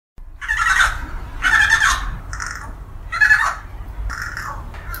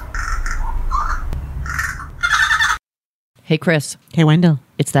Hey, Chris. Hey, Wendell.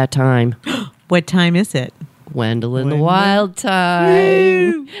 It's that time. What time is it? Wendell in the Wild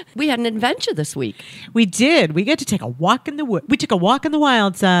Time. We had an adventure this week. We did. We got to take a walk in the wood. We took a walk on the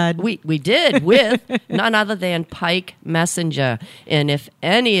wild side. We did with none other than Pike Messenger. And if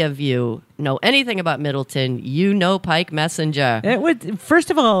any of you know anything about Middleton, you know Pike Messenger.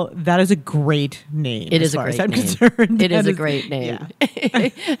 First of all, that is a great name. It is a great name. Concerned. It is a great name. Yeah.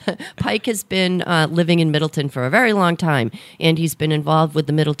 Pike has been living in Middleton for a very long time, and he's been involved with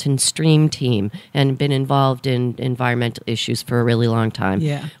the Middleton Stream Team and been involved in environmental issues for a really long time.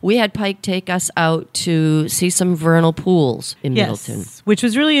 Yeah. We had Pike take us out to see some vernal pools in Middleton. Which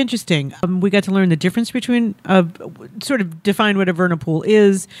was really interesting. We got to learn the difference between, sort of define what a vernal pool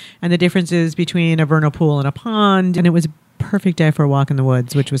is, and the differences between a vernal pool and a pond. And it was a perfect day for a walk in the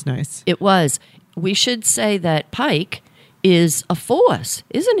woods, which was nice. It was. We should say that Pike is a force,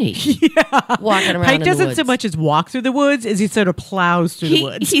 isn't he? Yeah. Walking around Pike in the doesn't woods. so much as walk through the woods as he sort of plows through the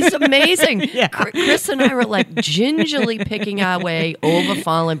woods. He's amazing. Yeah. Chris and I were like gingerly picking our way over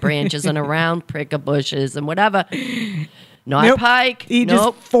fallen branches and around prickle bushes and whatever. Not Pike. He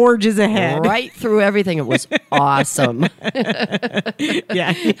just forges ahead. Right through everything. It was awesome.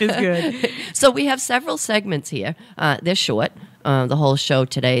 Yeah, it is good. So we have several segments here. They're short. The whole show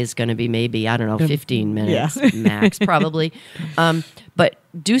today is going to be maybe, 15 minutes max, probably. But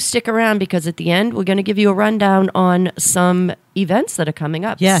do stick around because at the end, we're going to give you a rundown on some events that are coming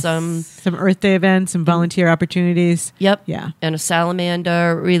up. Yes, some Earth Day events, some volunteer opportunities. Yep. Yeah. And a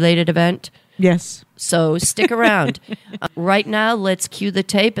salamander-related event. Yes. So stick around. Right now, let's cue the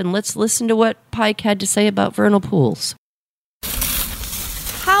tape and let's listen to what Pike had to say about vernal pools.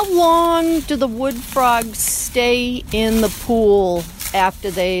 How long do the wood frogs stay in the pool after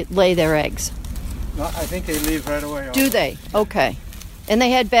they lay their eggs? No, I think they leave right away. Do they? Okay. And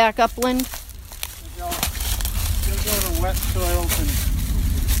they head back upland? They'll go to wet soils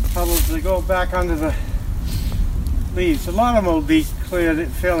and puddles. They go back under the leaves. A lot of them will be cleared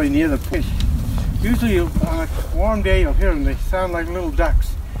fairly near the pool. Usually on a warm day you'll hear them. They sound like little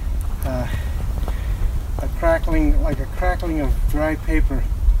ducks. A crackling of dry paper.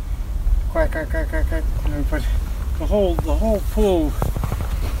 Quack, quack, quack, quack, quack. But the whole pool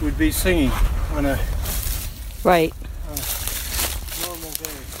would be singing on a right. Normal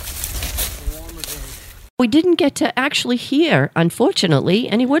day, a warmer day. We didn't get to actually hear, unfortunately,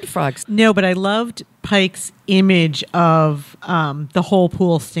 any wood frogs. No, but I loved Pike's image of the whole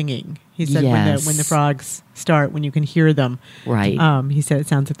pool singing. He said when the frogs start, when you can hear them. Right. He said it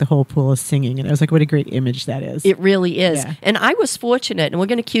sounds like the whole pool is singing. And I was like, what a great image that is. It really is. Yeah. And I was fortunate, and we're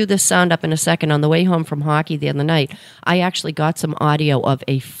going to cue this sound up in a second. On the way home from hockey the other night, I actually got some audio of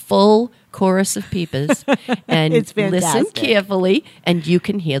a full chorus of peepers. And It's fantastic. listen carefully, and you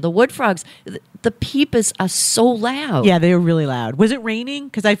can hear the wood frogs. The peepers are so loud. Yeah, they were really loud. Was it raining?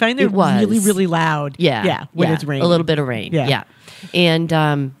 Because I find they're really, really loud. Yeah. When it's raining. A little bit of rain. Yeah.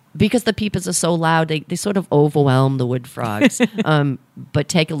 And because the peepers are so loud, they sort of overwhelm the wood frogs. But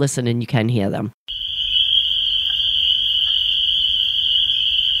take a listen and you can hear them.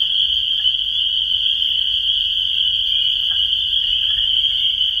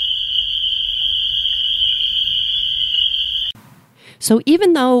 So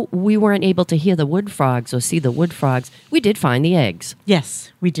even though we weren't able to hear the wood frogs or see the wood frogs, we did find the eggs.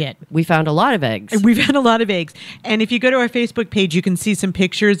 Yes, we did. We found a lot of eggs. We've had a lot of eggs. And if you go to our Facebook page, you can see some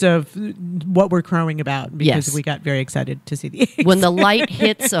pictures of what we're crowing about because we got very excited to see the eggs. When the light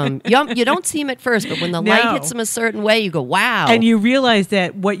hits them, you don't see them at first, but when the light hits them a certain way, you go, wow. And you realize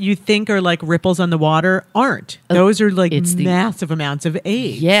that what you think are like ripples on the water aren't. Those are like massive amounts of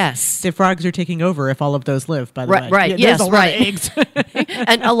eggs. Yes. The frogs are taking over if all of those live, by the way. Right, Yeah, yes, there's a lot right. of eggs.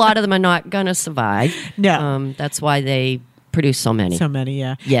 And a lot of them are not going to survive. No. That's why they produce so many. So many,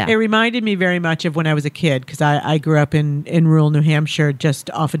 yeah. Yeah. It reminded me very much of when I was a kid because I grew up in rural New Hampshire just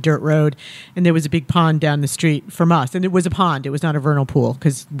off a dirt road, and there was a big pond down the street from us. And it was a pond. It was not a vernal pool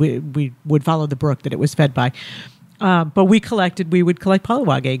because we would follow the brook that it was fed by. But we would collect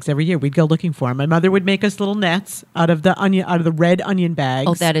pollywog eggs every year. We'd go looking for them. My mother would make us little nets out of the red onion bags.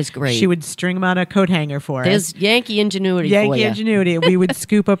 Oh, that is great. She would string them on a coat hanger for us. There's Yankee ingenuity for you. Yankee ingenuity. We would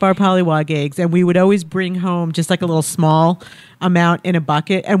scoop up our pollywog eggs, and we would always bring home just like a little small amount in a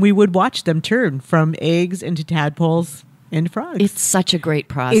bucket, and we would watch them turn from eggs into tadpoles into frogs. It's such a great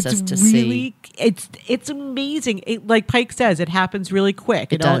process to see. It's amazing. Like Pike says, it happens really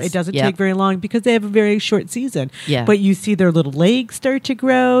quick. It does. It doesn't take very long because they have a very short season. Yeah. But you see their little legs start to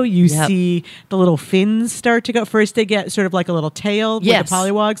grow. You see the little fins start to go. First they get sort of like a little tail with the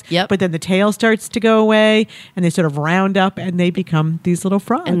pollywogs. Yep. But then the tail starts to go away and they sort of round up and they become these little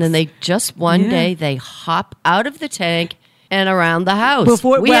frogs. And then they just one day they hop out of the tank and around the house.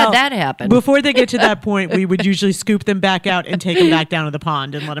 We had that happen. Before they get to that point, we would usually scoop them back out and take them back down to the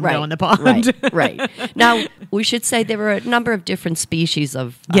pond and let them go in the pond. Right. Now, we should say there were a number of different species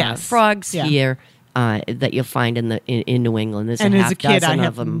of frogs here. That you'll find in New England. There's and a as half a kid, dozen I of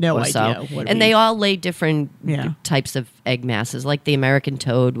have them no or idea so. And they all lay different types of egg masses, like the American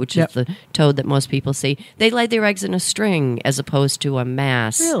toad, which is the toad that most people see. They lay their eggs in a string as opposed to a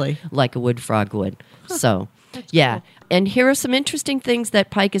mass, like a wood frog would. So, cool. And here are some interesting things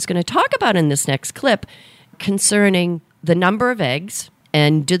that Pike is going to talk about in this next clip concerning the number of eggs,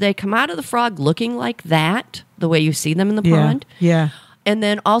 and do they come out of the frog looking like that, the way you see them in the pond? Yeah. And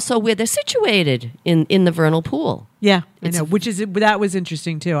then also where they're situated in the vernal pool. Yeah, I know. That was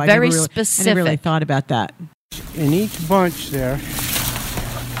interesting too. Very specific. I never really thought about that. In each bunch there,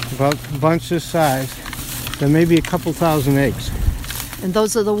 about a bunch this size, there may be a couple thousand eggs. And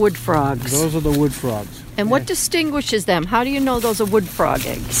those are the wood frogs. Those are the wood frogs. And what distinguishes them? How do you know those are wood frog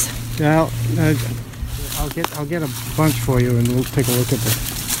eggs? Now, I'll get a bunch for you, and we'll take a look at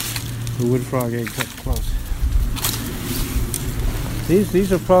the wood frog eggs up close. These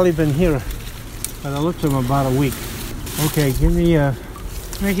have probably been here, by the looks of them, about a week. Okay, give me a...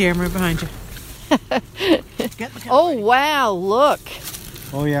 Right here, I'm right behind you. Oh, wow, look.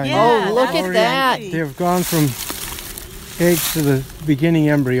 Oh, yeah. Oh, look at that. They've gone from eggs to the beginning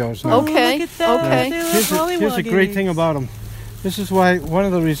embryos now. Okay, look at that. okay. Here's a great thing about them. This is why one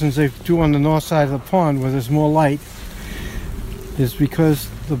of the reasons they do on the north side of the pond where there's more light is because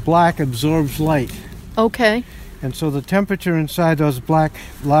the black absorbs light. Okay. And so the temperature inside those black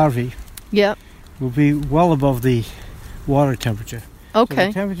larvae will be well above the water temperature. Okay. So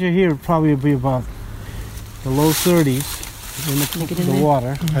the temperature here probably will be about the low 30s in the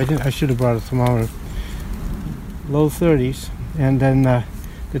water. I should have brought a thermometer. Low 30s, and then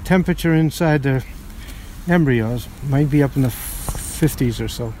the temperature inside the embryos might be up in the 50s or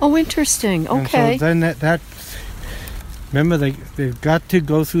so. Oh, interesting. Okay. And so then that remember, they've got to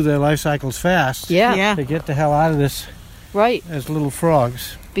go through their life cycles fast. Yeah. To get the hell out of this. Right. As little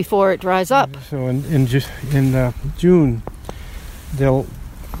frogs. Before it dries up. So in June, there'll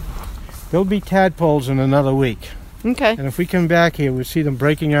be tadpoles in another week. Okay. And if we come back here, we'll see them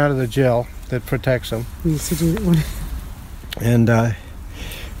breaking out of the gel that protects them. We used to do that one.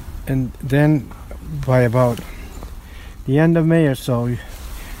 And then by about the end of May or so,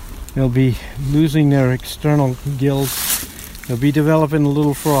 they'll be losing their external gills. They'll be developing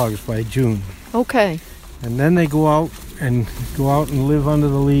little frogs by June. Okay. And then they go out and live under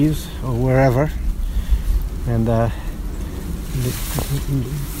the leaves or wherever. And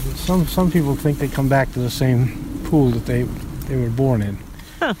some people think they come back to the same pool that they were born in.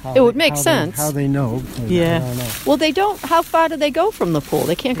 Huh. It would make sense. How they know. Yeah. I don't know. Well, they don't. How far do they go from the pool?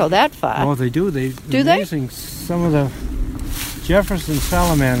 They can't go that far. Oh, they do. Do they? Some of the Jefferson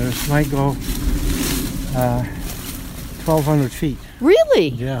salamanders might go 1,200 feet. Really?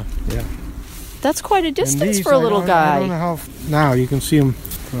 Yeah. That's quite a distance for a little guy. I don't know how. Now you can see them.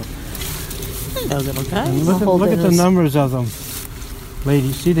 Hello, little guy. And look at the numbers of them,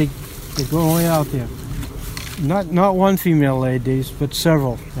 ladies. See, they're going way out there. Not one female laid these, but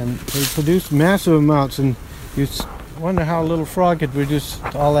several, and they produce massive amounts. And you wonder how a little frog could produce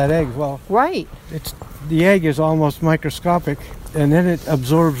all that egg. Well, right. The egg is almost microscopic, and then it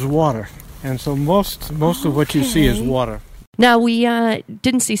absorbs water, and so most of what you see is water. Now, we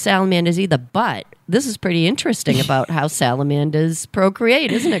didn't see salamanders either, but this is pretty interesting about how salamanders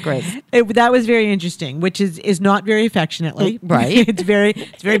procreate, isn't it, Grace? That was very interesting, which is not very affectionately. Right. It's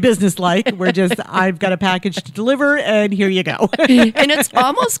very businesslike. We're just, I've got a package to deliver, and here you go. And it's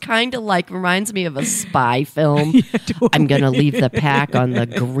almost kind of like, reminds me of a spy film. Yeah, totally. I'm going to leave the pack on the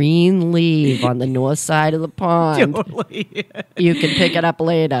green leaf on the north side of the pond. Totally. You can pick it up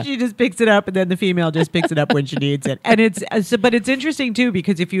later. She just picks it up, and then the female just picks it up when she needs it. And but it's interesting, too,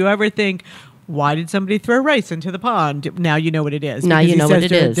 because if you ever think, why did somebody throw rice into the pond? Now you know what it is. Now you know what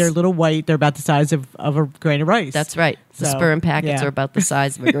it is. They're little white. They're about the size of a grain of rice. That's right. The sperm packets are about the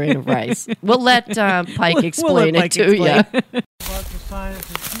size of a grain of rice. We'll let Pike explain it to you. About the size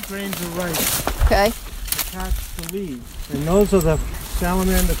of 2 grains of rice. Okay. Attached to leaves. And those are the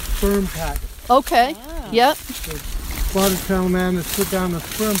salamander sperm packets. Okay. Yep. The spotted salamanders put down the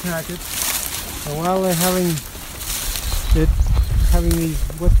sperm packets, and while they're having these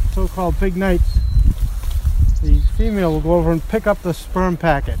what's so-called big nights, the female will go over and pick up the sperm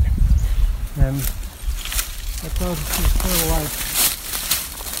packet, and that's how she's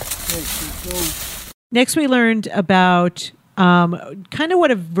fertilized. Next, we learned about kind of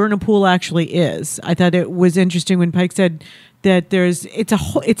what a vernal pool actually is. I thought it was interesting when Pike said that it's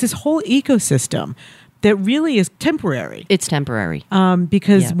this whole ecosystem. that really is temporary. It's temporary.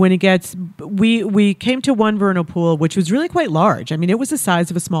 Because Yeah. when it gets, we came to one vernal pool, which was really quite large. I mean, it was the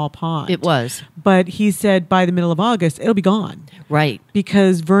size of a small pond. It was. But he said by the middle of August, it'll be gone. Right.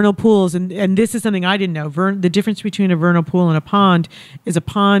 Because vernal pools, and this is something I didn't know, the difference between a vernal pool and a pond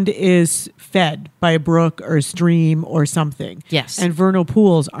is fed by a brook or a stream or something. Yes. And vernal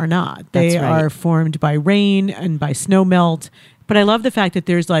pools are not. They That's right. are formed by rain and by snow melt. But I love the fact that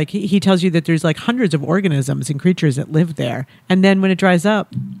there's he tells you that there's hundreds of organisms and creatures that live there. And then when it dries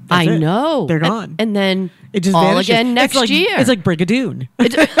up, I that's it. know. They're gone. And then it just all vanishes. again next year. It's like Brigadoon.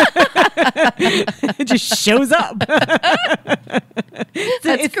 It just shows up.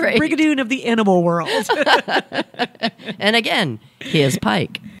 It's great. Brigadoon of the animal world. And again, here's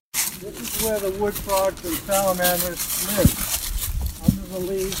Pike. This is where the wood frogs and salamanders live, under the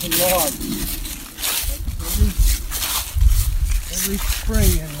leaves and logs. Every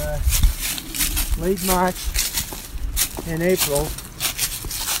spring in late March and April,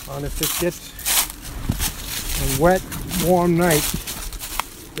 if it gets a wet, warm night,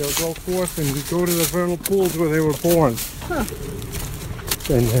 they'll go forth and go to the vernal pools where they were born.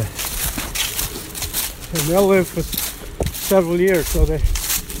 And they'll live for several years, so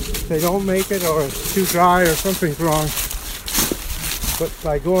they don't make it, or it's too dry, or something's wrong. But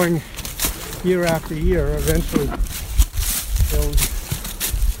by going year after year, eventually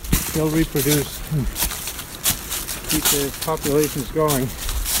they'll reproduce and keep their populations going.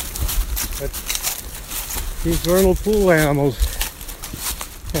 But these vernal pool animals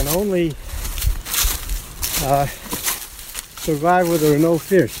can only survive where there are no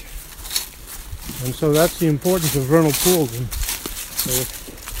fish. And so that's the importance of vernal pools. And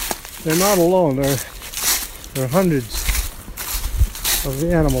they're not alone. There are hundreds of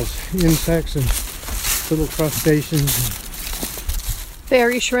the animals, insects and little crustaceans.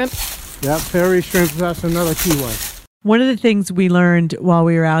 Fairy shrimp. Yeah, fairy shrimp, that's another key one. One of the things we learned while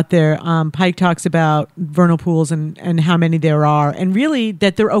we were out there, Pike talks about vernal pools and how many there are, and really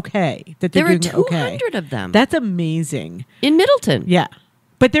that they're okay. That they're There are doing 200 okay. of them. That's amazing. in Middleton. Yeah.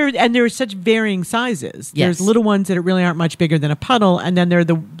 But there are such varying sizes. Yes. There's little ones that really aren't much bigger than a puddle, and then there are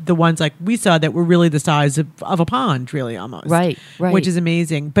the ones like we saw that were really the size of a pond, really almost. Right. Which is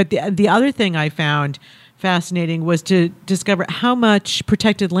amazing. But the other thing I found fascinating was to discover how much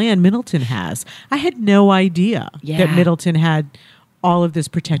protected land Middleton has. I had no idea that Middleton had all of this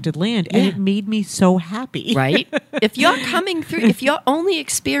protected land, and it made me so happy. Right? If you're coming through, if your only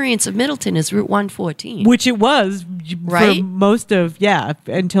experience of Middleton is Route 114, Which it was Right? for most of,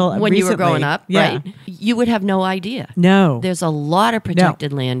 until when you were recently. growing up, Yeah. right? You would have no idea. No. There's a lot of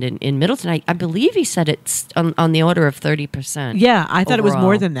protected land in Middleton. I believe he said it's on the order of 30%. Yeah, I thought it was more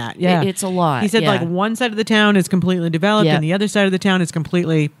overall. than that. Yeah. It's a lot. He said yeah. like one side of the town is completely developed Yeah. and the other side of the town is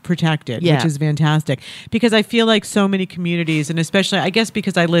completely protected, Yeah. which is fantastic. Because I feel like so many communities, and especially I guess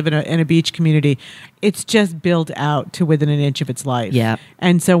because I live in a beach community, it's just built out to within an inch of its life. Yeah.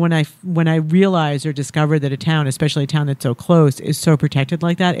 And so when I realize or discover that a town, especially a town that's so close, is so protected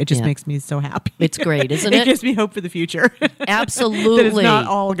like that, it just Yeah. makes me so happy. It's great, isn't It it? gives me hope for the future. Absolutely. That it's not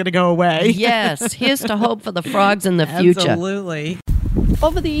all going to go away. Yes, here's to hope for the frogs in the future. Absolutely.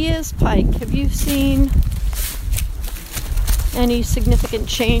 Over the years, Pike, have you seen any significant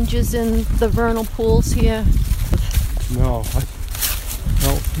changes in the vernal pools here? No,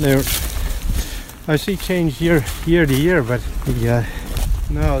 I see change year to year, but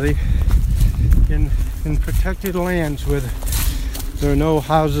in protected lands where there are no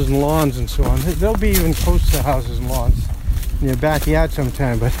houses and lawns and so on, they'll be even close to houses and lawns in your backyard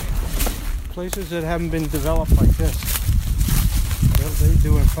sometime, but places that haven't been developed like this, they're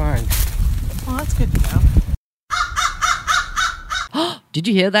doing fine. Well, that's good to know. Did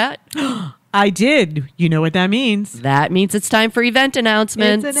you hear that? I did. You know what that means. That means it's time for event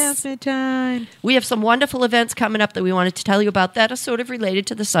announcements. It's announcement time. We have some wonderful events coming up that we wanted to tell you about that are sort of related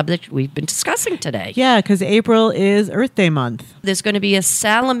to the subject we've been discussing today. Yeah, because April is Earth Day month. There's going to be a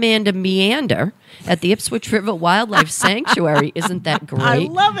salamander meander at the Ipswich River Wildlife Sanctuary. Isn't that great? I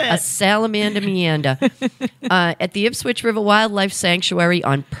love it. A salamander meander at the Ipswich River Wildlife Sanctuary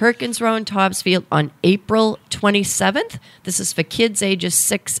on Perkins Row in Tobsfield on April 27th. This is for kids ages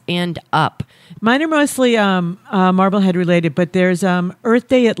 6 and up. Mine are mostly Marblehead related, but there's Earth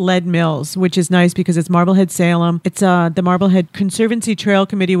Day at Lead Mills, which is nice because it's Marblehead Salem. It's the Marblehead Conservancy Trail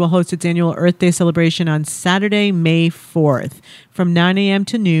Committee will host its annual Earth Day celebration on Saturday, May 4th from 9 a.m.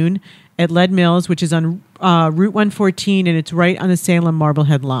 to noon at Lead Mills, which is on Route 114, and it's right on the Salem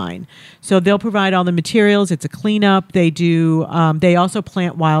Marblehead line. So they'll provide all the materials. It's a cleanup. They do. They also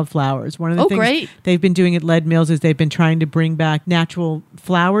plant wildflowers. One of the things they've been doing at Lead Mills is they've been trying to bring back natural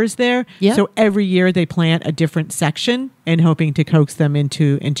flowers there. Yep. So every year they plant a different section and hoping to coax them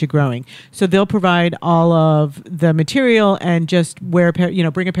into growing. So they'll provide all of the material and just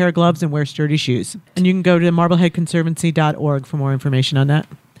bring a pair of gloves and wear sturdy shoes. And you can go to marbleheadconservancy.org for more information on that.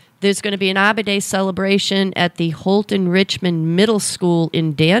 There's going to be an Arbor Day celebration at the Holton Richmond Middle School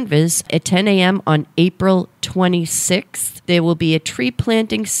in Danvers at 10 a.m. on April 26th. There will be a tree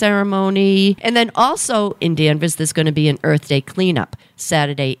planting ceremony. And then also in Danvers, there's going to be an Earth Day cleanup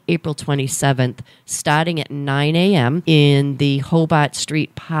Saturday, April 27th, starting at 9 a.m. in the Hobart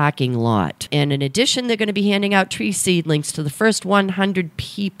Street parking lot. And in addition, they're going to be handing out tree seedlings to the first 100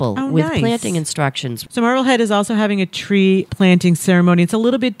 people with planting instructions. So Marblehead is also having a tree planting ceremony. It's a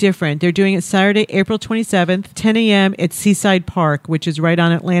little bit different. They're doing it Saturday, April 27th, 10 a.m. at Seaside Park, which is right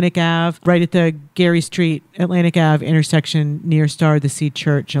on Atlantic Ave, right at the Gary Street, Atlantic Ave intersection near Star of the Sea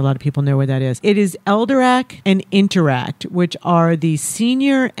Church. A lot of people know where that is. It is Elderac and Interact, which are the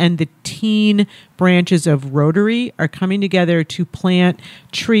senior and the teen branches of Rotary, are coming together to plant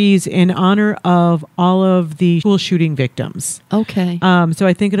trees in honor of all of the school shooting victims. Okay. So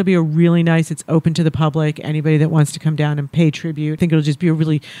I think it'll be a really nice, it's open to the public, anybody that wants to come down and pay tribute. I think it'll be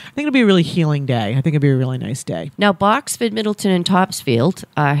a really healing day. I think it'll be a really nice day. Now, Boxford, Middleton, and Topsfield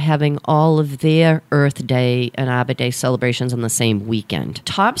are having all of their Earth Day and Arbor Day celebrations on the same weekend.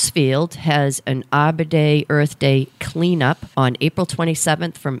 Topsfield has an Arbor Day, Earth Day cleanup on April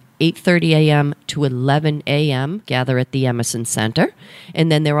 27th from 8:30 a.m. to 11 a.m. Gather at the Emerson Center.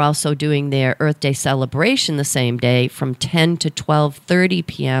 And then they're also doing their Earth Day celebration the same day from 10 to 12:30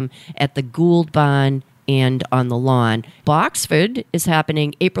 p.m. at the Gould Barn and on the lawn. Boxford is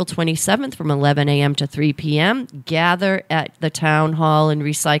happening April 27th from 11 a.m. to 3 p.m. Gather at the Town Hall and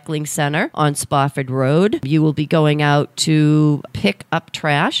Recycling Center on Spofford Road. You will be going out to pick up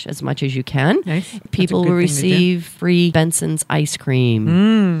trash as much as you can. Nice. People will receive free Benson's ice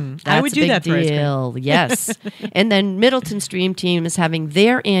cream. That's I would do that for ice cream. Yes. And then Middleton Stream Team is having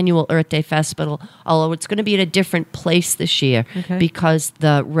their annual Earth Day Festival, although it's going to be at a different place this year because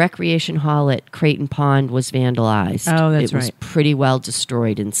the recreation hall at Creighton Pond was vandalized. Oh, that's It was pretty well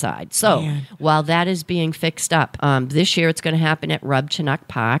destroyed inside. So while that is being fixed up, this year it's going to happen at Rub Chinook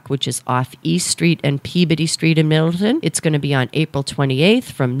Park, which is off East Street and Peabody Street in Middleton. It's going to be on April 28th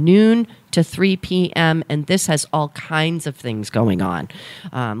from noon to 3 p.m. And this has all kinds of things going on.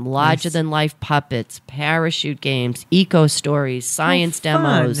 Larger-than-life puppets, parachute games, eco-stories, science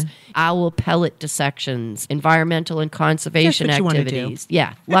demos, owl pellet dissections, environmental and conservation activities.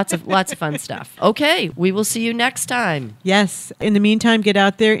 Yeah, lots of fun stuff. Okay, we will see you next time. Yes. In the meantime, get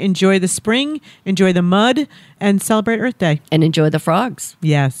out there, enjoy the spring, enjoy the mud, and celebrate Earth Day. And enjoy the frogs.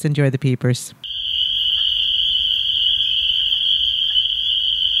 Yes, enjoy the peepers.